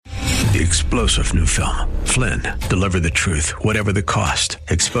The explosive new film, Flynn, deliver the truth, whatever the cost,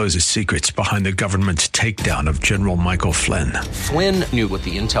 exposes secrets behind the government's takedown of General Michael Flynn. Flynn knew what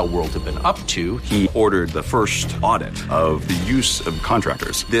the intel world had been up to. He ordered the first audit of the use of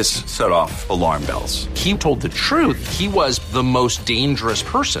contractors. This set off alarm bells. He told the truth. He was the most dangerous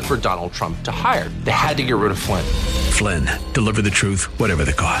person for Donald Trump to hire. They had to get rid of Flynn. Flynn, deliver the truth, whatever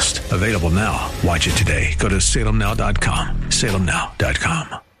the cost. Available now. Watch it today. Go to salemnow.com.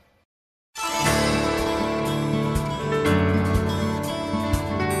 salemnow.com.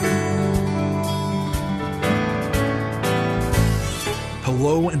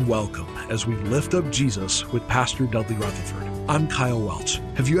 Hello and welcome as we lift up Jesus with Pastor Dudley Rutherford. I'm Kyle Welch.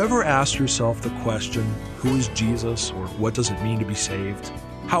 Have you ever asked yourself the question, who is Jesus, or what does it mean to be saved?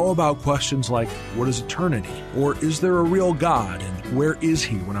 How about questions like, what is eternity? Or is there a real God, and where is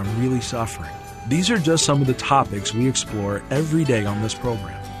he when I'm really suffering? These are just some of the topics we explore every day on this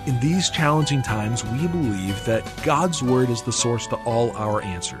program. In these challenging times, we believe that God's Word is the source to all our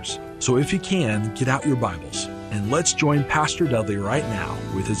answers. So if you can, get out your Bibles, and let's join Pastor Dudley right now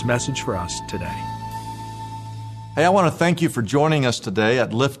with his message for us today. Hey, I want to thank you for joining us today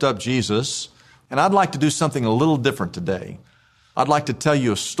at Lift Up Jesus, and I'd like to do something a little different today. I'd like to tell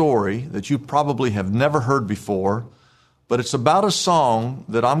you a story that you probably have never heard before, but it's about a song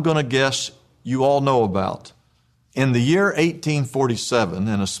that I'm going to guess you all know about. In the year 1847,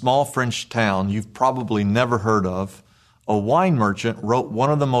 in a small French town you've probably never heard of, a wine merchant wrote one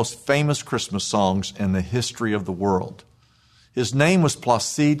of the most famous Christmas songs in the history of the world. His name was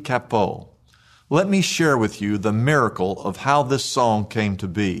Placide Cappeau. Let me share with you the miracle of how this song came to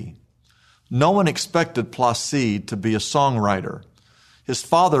be. No one expected Placide to be a songwriter. His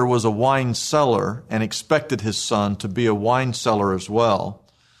father was a wine seller and expected his son to be a wine seller as well.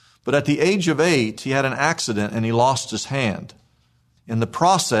 But at the age of 8, he had an accident and he lost his hand. In the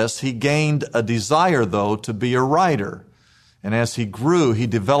process, he gained a desire, though, to be a writer. And as he grew, he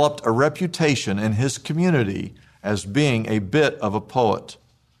developed a reputation in his community as being a bit of a poet.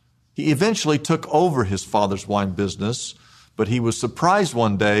 He eventually took over his father's wine business, but he was surprised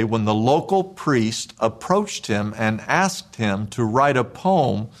one day when the local priest approached him and asked him to write a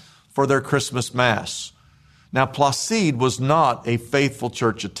poem for their Christmas Mass. Now, Placide was not a faithful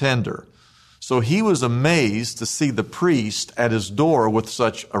church attender, so he was amazed to see the priest at his door with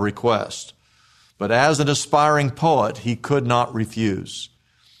such a request. But as an aspiring poet, he could not refuse.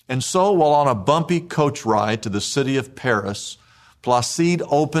 And so, while on a bumpy coach ride to the city of Paris, Placide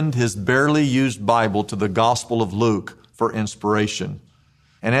opened his barely used Bible to the Gospel of Luke for inspiration.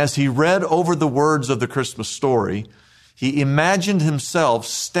 And as he read over the words of the Christmas story, he imagined himself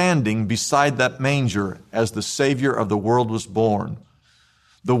standing beside that manger as the Savior of the world was born.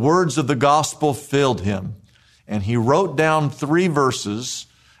 The words of the gospel filled him, and he wrote down 3 verses,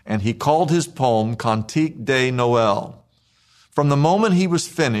 and he called his poem Cantique de Noël. From the moment he was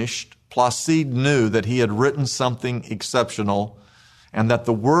finished, Placide knew that he had written something exceptional, and that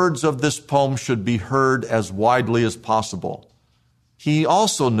the words of this poem should be heard as widely as possible. He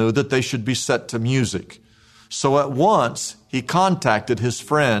also knew that they should be set to music. So at once, he contacted his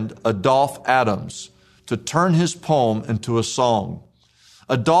friend Adolphe Adams to turn his poem into a song.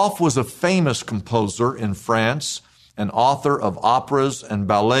 Adolphe was a famous composer in France, an author of operas and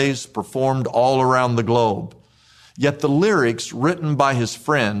ballets performed all around the globe. Yet the lyrics written by his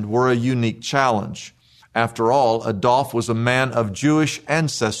friend were a unique challenge. After all, Adolphe was a man of Jewish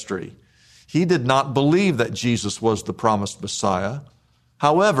ancestry. He did not believe that Jesus was the promised Messiah.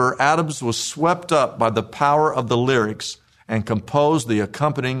 However, Adams was swept up by the power of the lyrics and composed the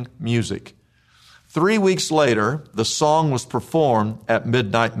accompanying music. 3 weeks later, the song was performed at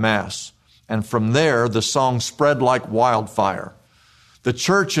midnight mass, and from there, the song spread like wildfire. The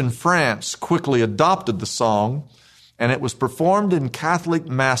church in France quickly adopted the song, and it was performed in Catholic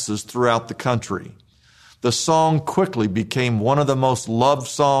masses throughout the country. The song quickly became one of the most loved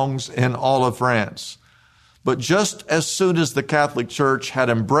songs in all of France. But just as soon as the Catholic Church had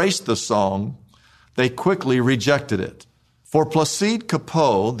embraced the song, they quickly rejected it. For Placide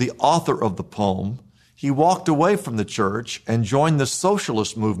Cappeau, the author of the poem, he walked away from the church and joined the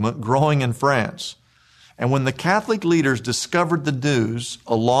socialist movement growing in France. And when the Catholic leaders discovered the news,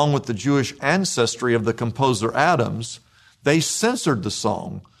 along with the Jewish ancestry of the composer Adams, they censored the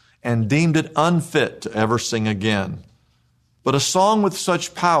song and deemed it unfit to ever sing again. But a song with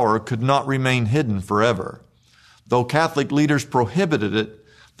such power could not remain hidden forever. Though Catholic leaders prohibited it,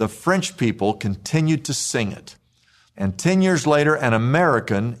 the French people continued to sing it. And 10 years later, an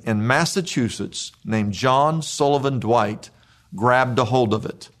American in Massachusetts named John Sullivan Dwight grabbed a hold of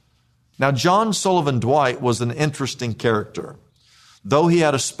it. Now, John Sullivan Dwight was an interesting character. Though he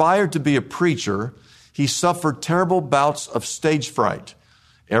had aspired to be a preacher, he suffered terrible bouts of stage fright.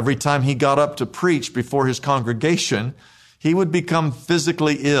 Every time he got up to preach before his congregation, he would become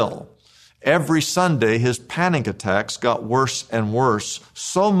physically ill. Every Sunday, his panic attacks got worse and worse,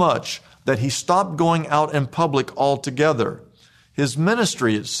 so much that he stopped going out in public altogether. His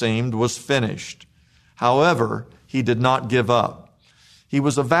ministry, it seemed, was finished. However, he did not give up. He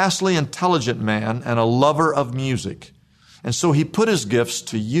was a vastly intelligent man and a lover of music. And so he put his gifts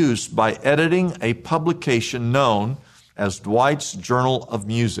to use by editing a publication known as Dwight's Journal of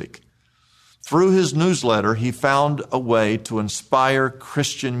Music. Through his newsletter, he found a way to inspire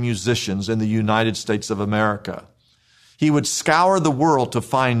Christian musicians in the United States of America. He would scour the world to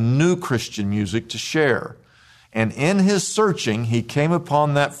find new Christian music to share. And in his searching, he came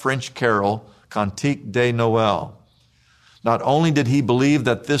upon that French carol, Cantique de Noël. Not only did he believe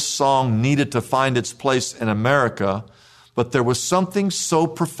that this song needed to find its place in America, but there was something so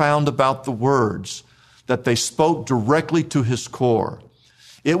profound about the words that they spoke directly to his core.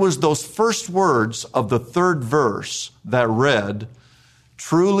 It was those first words of the third verse that read,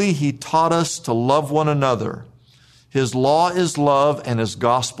 "Truly he taught us to love one another. His law is love and his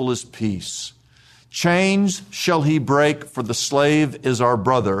gospel is peace. Chains shall he break, for the slave is our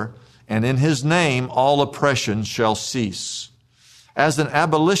brother, and in his name all oppression shall cease." As an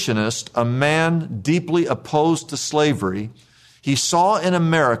abolitionist, a man deeply opposed to slavery, he saw in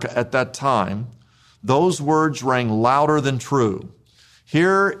America at that time, those words rang louder than true.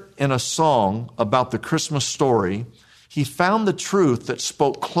 Here in a song about the Christmas story, he found the truth that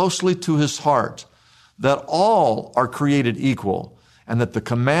spoke closely to his heart, that all are created equal, and that the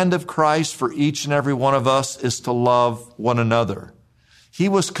command of Christ for each and every one of us is to love one another. He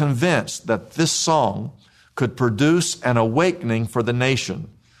was convinced that this song could produce an awakening for the nation,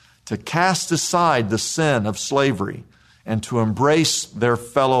 to cast aside the sin of slavery and to embrace their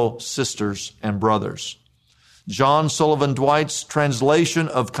fellow sisters and brothers. John Sullivan Dwight's translation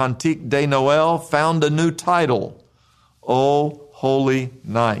of Cantique de Noël found a new title, O Holy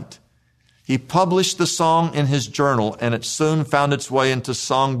Night. He published the song in his journal, and it soon found its way into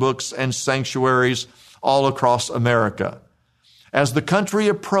songbooks and sanctuaries all across America. As the country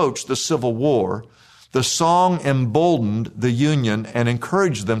approached the Civil War, the song emboldened the Union and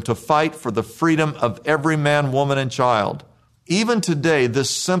encouraged them to fight for the freedom of every man, woman, and child. Even today, this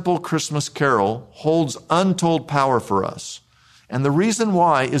simple Christmas carol holds untold power for us. And the reason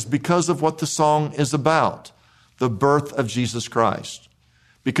why is because of what the song is about, the birth of Jesus Christ.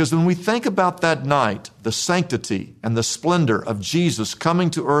 Because when we think about that night, the sanctity and the splendor of Jesus coming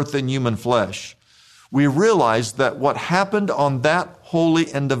to earth in human flesh, we realize that what happened on that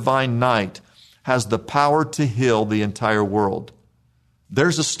holy and divine night has the power to heal the entire world.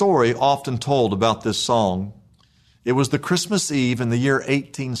 There's a story often told about this song. It was the Christmas Eve in the year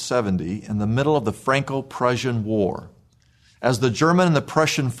 1870 in the middle of the Franco-Prussian War. As the German and the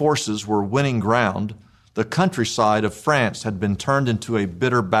Prussian forces were winning ground, the countryside of France had been turned into a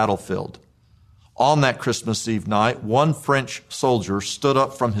bitter battlefield. On that Christmas Eve night, one French soldier stood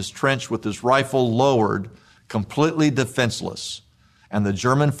up from his trench with his rifle lowered, completely defenseless, and the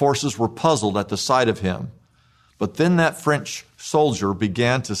German forces were puzzled at the sight of him. But then that French soldier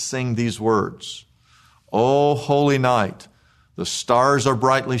began to sing these words, "O holy night, the stars are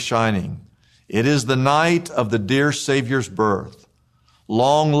brightly shining. It is the night of the dear Savior's birth.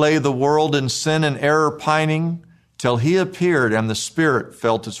 Long lay the world in sin and error pining, till he appeared and the Spirit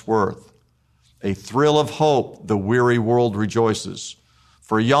felt its worth. A thrill of hope the weary world rejoices,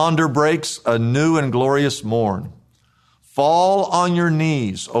 for yonder breaks a new and glorious morn. Fall on your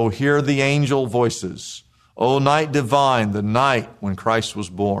knees, O hear the angel voices. O night divine, the night when Christ was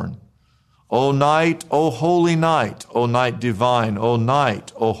born. O night, O holy night, O night divine, O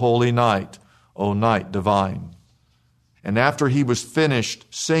night, O holy night, O night divine." And after he was finished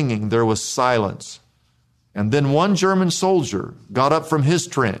singing, there was silence. And then one German soldier got up from his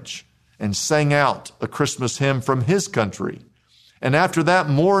trench and sang out a Christmas hymn from his country. And after that,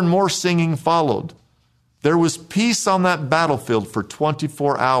 more and more singing followed. There was peace on that battlefield for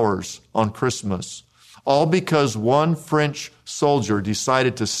 24 hours on Christmas, all because one French soldier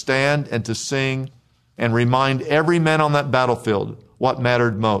decided to stand and to sing and remind every man on that battlefield what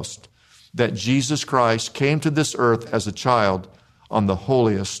mattered most, that Jesus Christ came to this earth as a child on the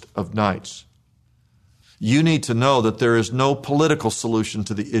holiest of nights. You need to know that there is no political solution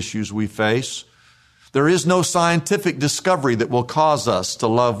to the issues we face. There is no scientific discovery that will cause us to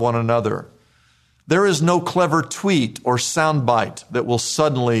love one another. There is no clever tweet or soundbite that will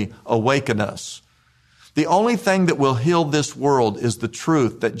suddenly awaken us. The only thing that will heal this world is the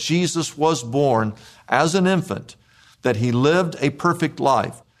truth that Jesus was born as an infant, that he lived a perfect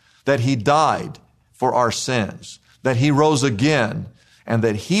life, that he died for our sins, that he rose again, and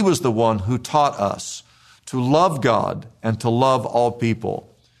that he was the one who taught us to love God and to love all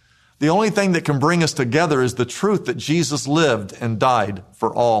people. The only thing that can bring us together is the truth that Jesus lived and died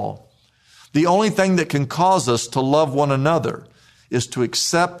for all. The only thing that can cause us to love one another is to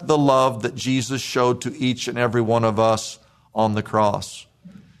accept the love that Jesus showed to each and every one of us on the cross.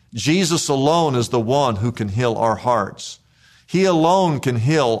 Jesus alone is the one who can heal our hearts. He alone can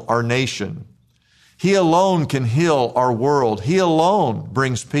heal our nation. He alone can heal our world. He alone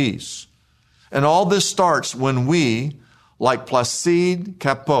brings peace. And all this starts when we, like Placide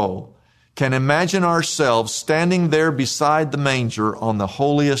Cappeau, can imagine ourselves standing there beside the manger on the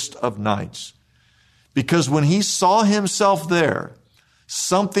holiest of nights. Because when he saw himself there,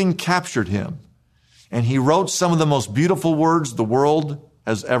 something captured him, and he wrote some of the most beautiful words the world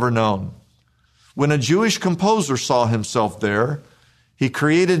has ever known. When a Jewish composer saw himself there, he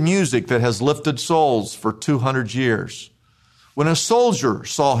created music that has lifted souls for 200 years. When a soldier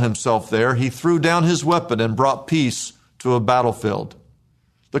saw himself there, he threw down his weapon and brought peace to a battlefield.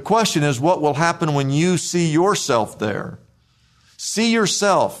 The question is, what will happen when you see yourself there? See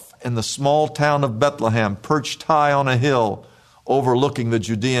yourself in the small town of Bethlehem, perched high on a hill overlooking the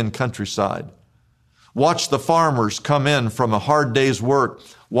Judean countryside. Watch the farmers come in from a hard day's work,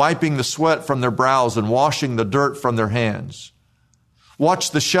 wiping the sweat from their brows and washing the dirt from their hands.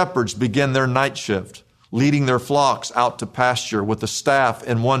 Watch the shepherds begin their night shift, leading their flocks out to pasture with a staff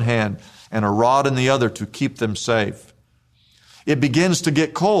in one hand and a rod in the other to keep them safe. It begins to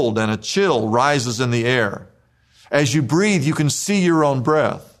get cold and a chill rises in the air. As you breathe, you can see your own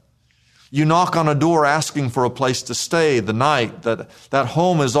breath. You knock on a door asking for a place to stay the night that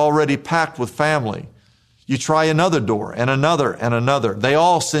home is already packed with family. You try another door and another and another. They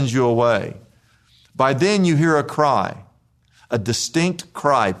all send you away. By then you hear a cry, a distinct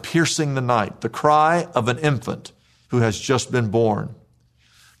cry piercing the night, the cry of an infant who has just been born.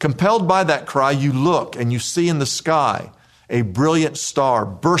 Compelled by that cry, you look and you see in the sky a brilliant star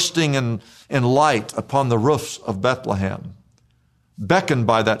bursting in light upon the roofs of Bethlehem. Beckoned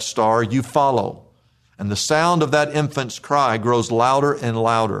by that star, you follow, and the sound of that infant's cry grows louder and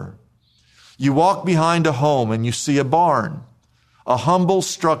louder. You walk behind a home and you see a barn, a humble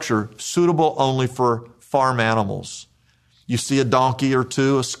structure suitable only for farm animals. You see a donkey or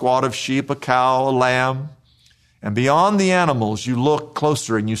two, a squad of sheep, a cow, a lamb. And beyond the animals, you look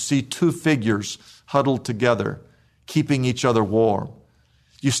closer and you see two figures huddled together, keeping each other warm.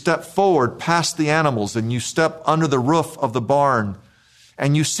 You step forward past the animals and you step under the roof of the barn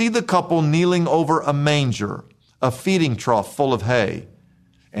and you see the couple kneeling over a manger, a feeding trough full of hay.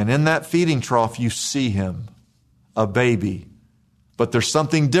 And in that feeding trough, you see him, a baby. But there's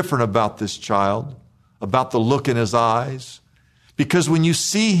something different about this child, about the look in his eyes. Because when you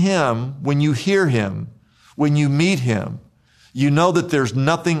see him, when you hear him, when you meet him, you know that there's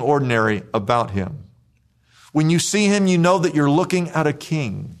nothing ordinary about him. When you see him, you know that you're looking at a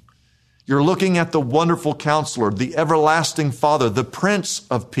king. You're looking at the wonderful counselor, the everlasting Father, the Prince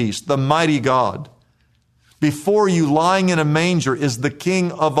of Peace, the mighty God. Before you, lying in a manger, is the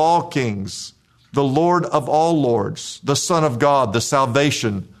King of all kings, the Lord of all lords, the Son of God, the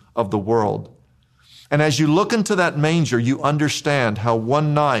salvation of the world. And as you look into that manger, you understand how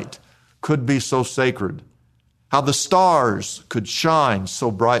one night could be so sacred, how the stars could shine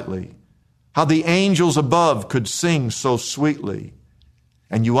so brightly, how the angels above could sing so sweetly.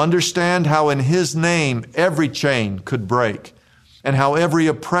 And you understand how in his name every chain could break and how every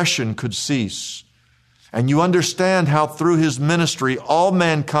oppression could cease. And you understand how through his ministry all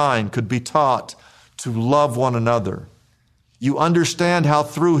mankind could be taught to love one another. You understand how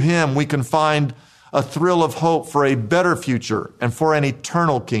through him we can find a thrill of hope for a better future and for an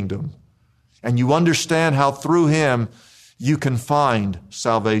eternal kingdom. And you understand how through him you can find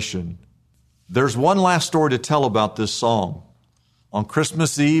salvation. There's one last story to tell about this song. On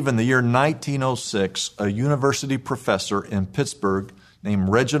Christmas Eve in the year 1906, a university professor in Pittsburgh named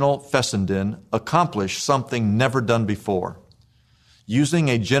Reginald Fessenden accomplished something never done before. Using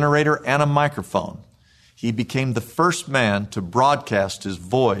a generator and a microphone, he became the first man to broadcast his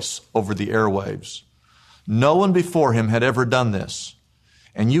voice over the airwaves. No one before him had ever done this.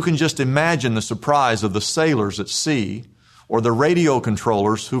 And you can just imagine the surprise of the sailors at sea or the radio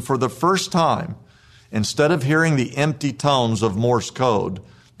controllers who, for the first time, instead of hearing the empty tones of Morse code,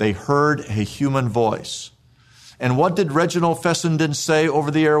 they heard a human voice. And what did Reginald Fessenden say over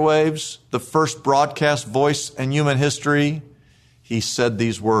the airwaves, the first broadcast voice in human history? He said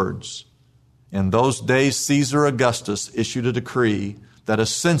these words: "In those days, Caesar Augustus issued a decree that a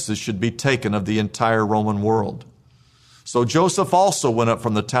census should be taken of the entire Roman world. So Joseph also went up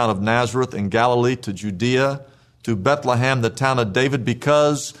from the town of Nazareth in Galilee to Judea, to Bethlehem, the town of David,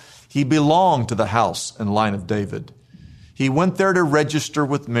 because he belonged to the house and line of David. He went there to register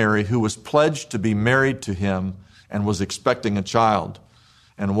with Mary, who was pledged to be married to him and was expecting a child.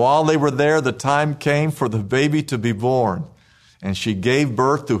 And while they were there, the time came for the baby to be born. And she gave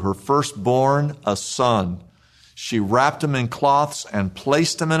birth to her firstborn, a son. She wrapped him in cloths and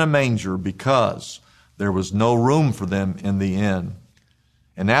placed him in a manger because there was no room for them in the inn.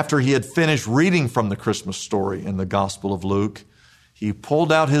 And after he had finished reading from the Christmas story in the Gospel of Luke, he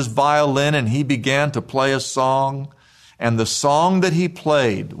pulled out his violin and he began to play a song. And the song that he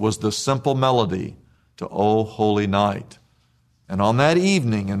played was the simple melody to O Holy Night. And on that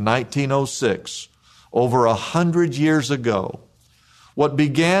evening in 1906, over 100 years ago, what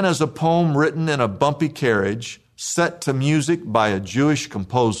began as a poem written in a bumpy carriage, set to music by a Jewish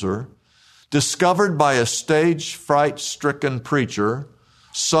composer, discovered by a stage fright-stricken preacher,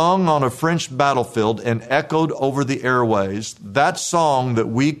 sung on a French battlefield and echoed over the airways, that song that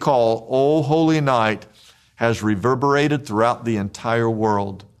we call O Holy Night has reverberated throughout the entire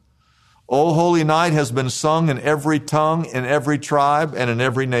world. O Holy Night has been sung in every tongue, in every tribe, and in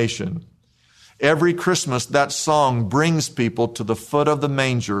every nation. Every Christmas, that song brings people to the foot of the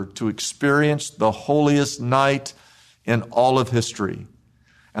manger to experience the holiest night in all of history.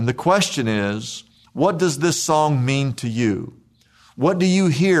 And the question is, what does this song mean to you? What do you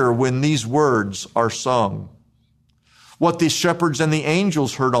hear when these words are sung? What the shepherds and the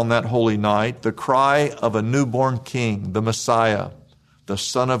angels heard on that holy night, the cry of a newborn king, the Messiah, the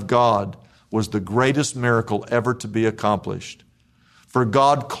Son of God, was the greatest miracle ever to be accomplished. For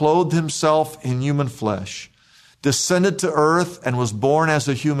God clothed himself in human flesh, descended to earth, and was born as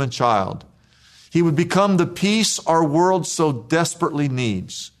a human child. He would become the peace our world so desperately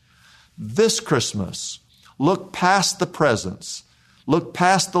needs. This Christmas, look past the presents. Look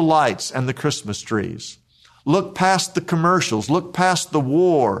past the lights and the Christmas trees. Look past the commercials. Look past the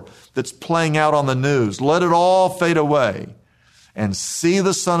war that's playing out on the news. Let it all fade away and see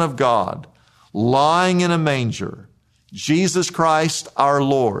the Son of God lying in a manger, Jesus Christ our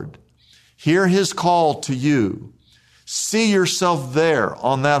Lord. Hear his call to you. See yourself there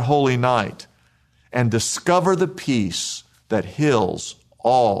on that holy night and discover the peace that heals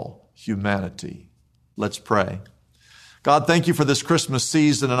all humanity. Let's pray. God, thank you for this Christmas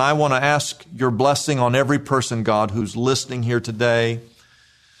season, and I want to ask your blessing on every person, God, who's listening here today.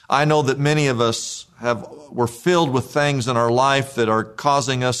 I know that many of us were filled with things in our life that are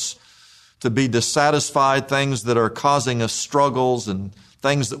causing us to be dissatisfied, things that are causing us struggles and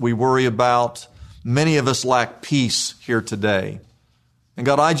things that we worry about. Many of us lack peace here today. And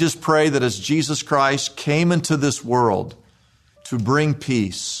God, I just pray that as Jesus Christ came into this world to bring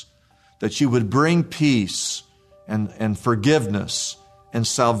peace, that you would bring peace and forgiveness and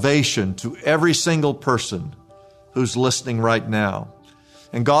salvation to every single person who's listening right now.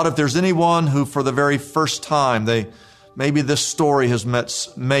 And God, if there's anyone who for the very first time, maybe this story has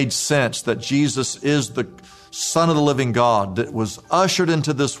made sense that Jesus is the Son of the living God that was ushered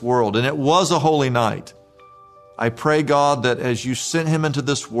into this world, and it was a holy night. I pray, God, that as you sent him into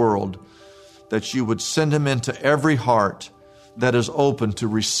this world, that you would send him into every heart that is open to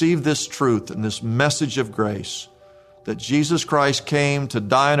receive this truth and this message of grace, that Jesus Christ came to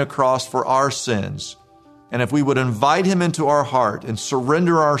die on a cross for our sins. And if we would invite him into our heart and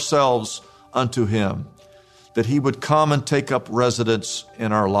surrender ourselves unto him, that he would come and take up residence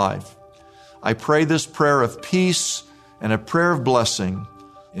in our life. I pray this prayer of peace and a prayer of blessing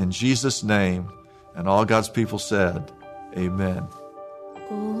in Jesus' name. And all God's people said, amen.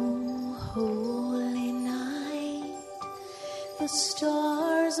 Oh, holy night, the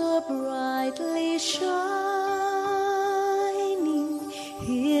stars are brightly shining.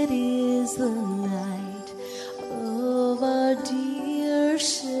 It is the night of our dear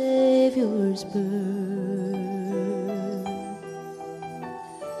Savior's birth.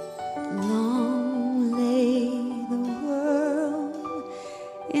 Long lay the world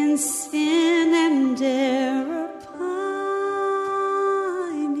in sin and error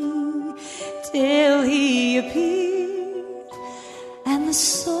pining, till he appeared and the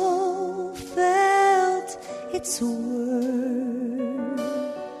soul felt its worth.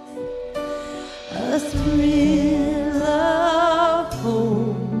 A thrill of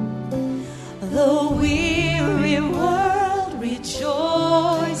hope, the weary world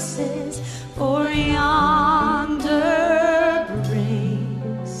rejoices, for yonder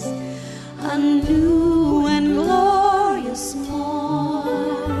breaks a new and glorious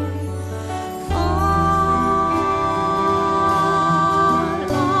morn. Fall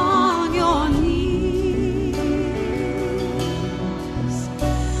on your knees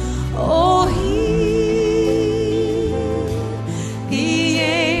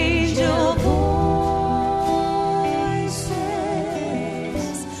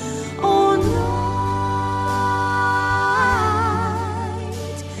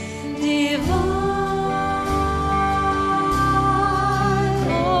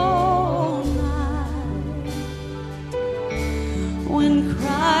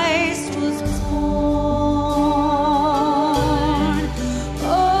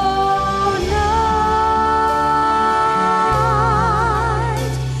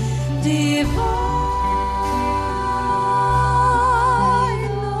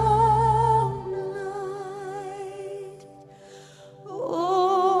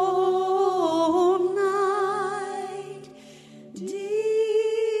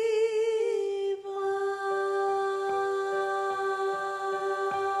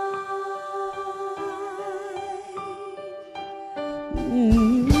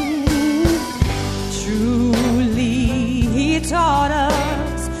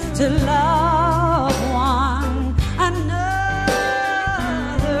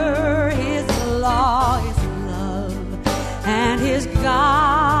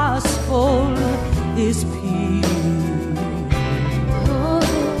his peace.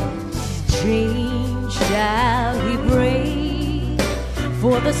 Chains shall he break,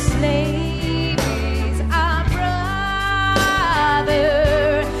 for the slave is our brother.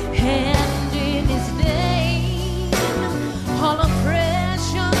 And in his name all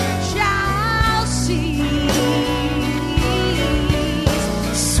oppression shall cease.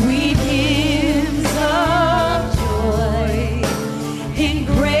 Sweet hymns of joy in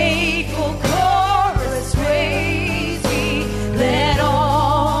grateful chorus raise we, let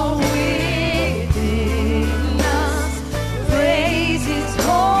all within us praise his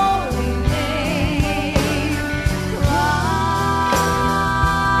holy name.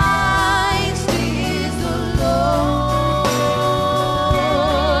 Christ is the Lord,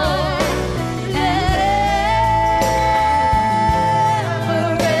 and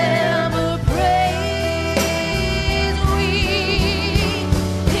ever praise we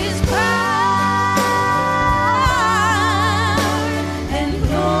his power and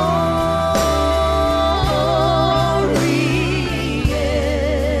glory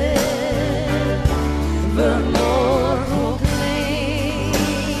evermore proclaim.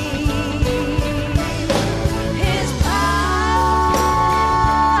 His power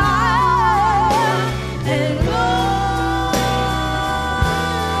and glory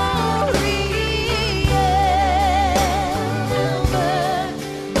evermore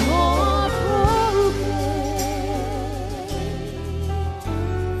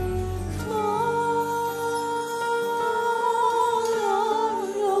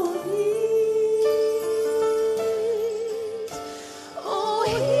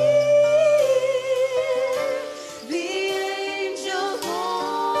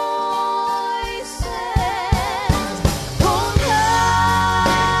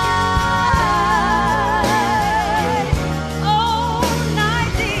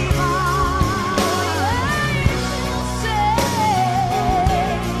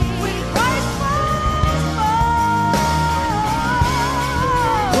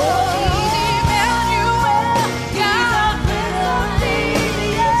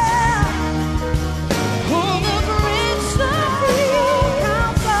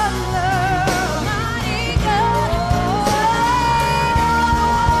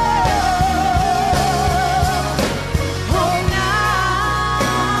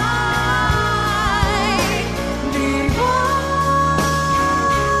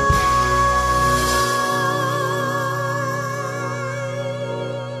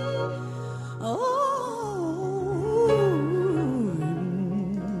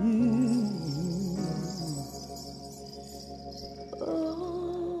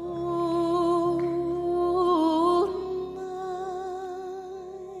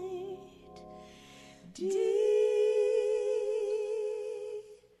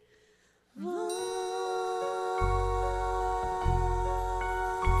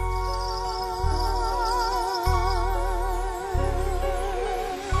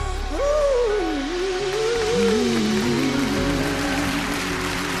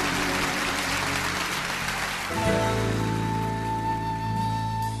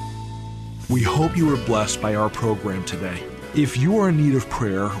We hope you were blessed by our program today. If you are in need of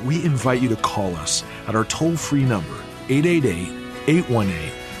prayer, we invite you to call us at our toll-free number,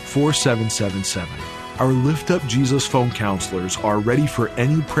 888-818-4777. Our Lift Up Jesus phone counselors are ready for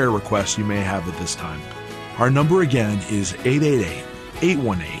any prayer requests you may have at this time. Our number again is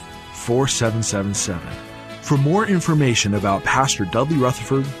 888-818-4777. For more information about Pastor Dudley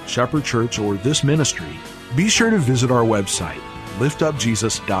Rutherford, Shepherd Church, or this ministry, be sure to visit our website,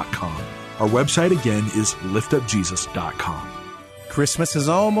 liftupjesus.com. Our website again is liftupjesus.com. Christmas is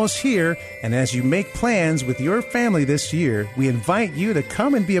almost here, and as you make plans with your family this year, we invite you to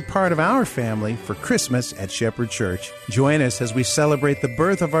come and be a part of our family for Christmas at Shepherd Church. Join us as we celebrate the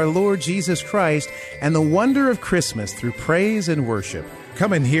birth of our Lord Jesus Christ and the wonder of Christmas through praise and worship.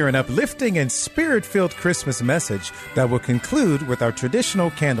 Come and hear an uplifting and spirit-filled Christmas message that will conclude with our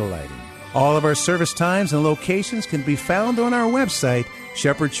traditional candle lighting. All of our service times and locations can be found on our website,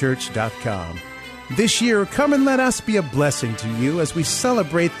 shepherdchurch.com. This year, come and let us be a blessing to you as we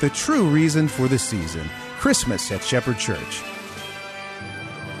celebrate the true reason for the season, Christmas at Shepherd Church.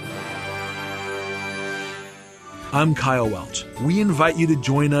 I'm Kyle Welch. We invite you to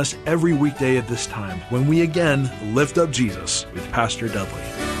join us every weekday at this time when we again lift up Jesus with Pastor Dudley.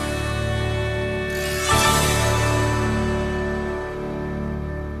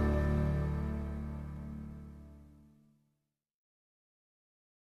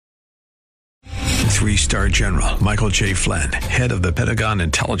 3-star general Michael J. Flynn, head of the Pentagon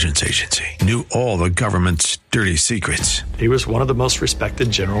Intelligence Agency, knew all the government's dirty secrets. He was one of the most respected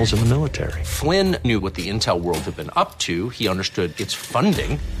generals in the military. Flynn knew what the intel world had been up to. He understood its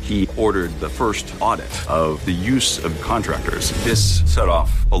funding. He ordered the first audit of the use of contractors. This set off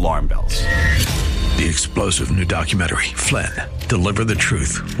alarm bells. The explosive new documentary, Flynn, Deliver the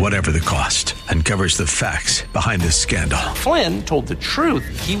Truth, Whatever the Cost, uncovers the facts behind this scandal. Flynn told the truth.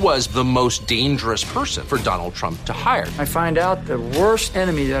 He was the most dangerous person for Donald Trump to hire. I find out the worst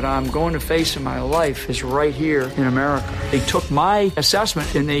enemy that I'm going to face in my life is right here in America. They took my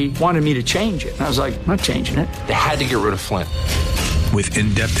assessment and they wanted me to change it. And I was like, I'm not changing it. They had to get rid of Flynn. With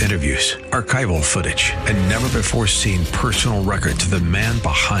in-depth interviews, archival footage, and never-before-seen personal records of the man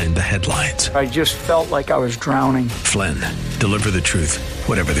behind the headlines. I just felt like I was drowning. Flynn, Deliver the Truth,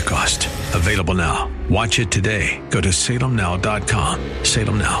 Whatever the Cost. Available now. Watch it today. Go to salemnow.com.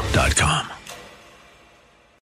 salemnow.com.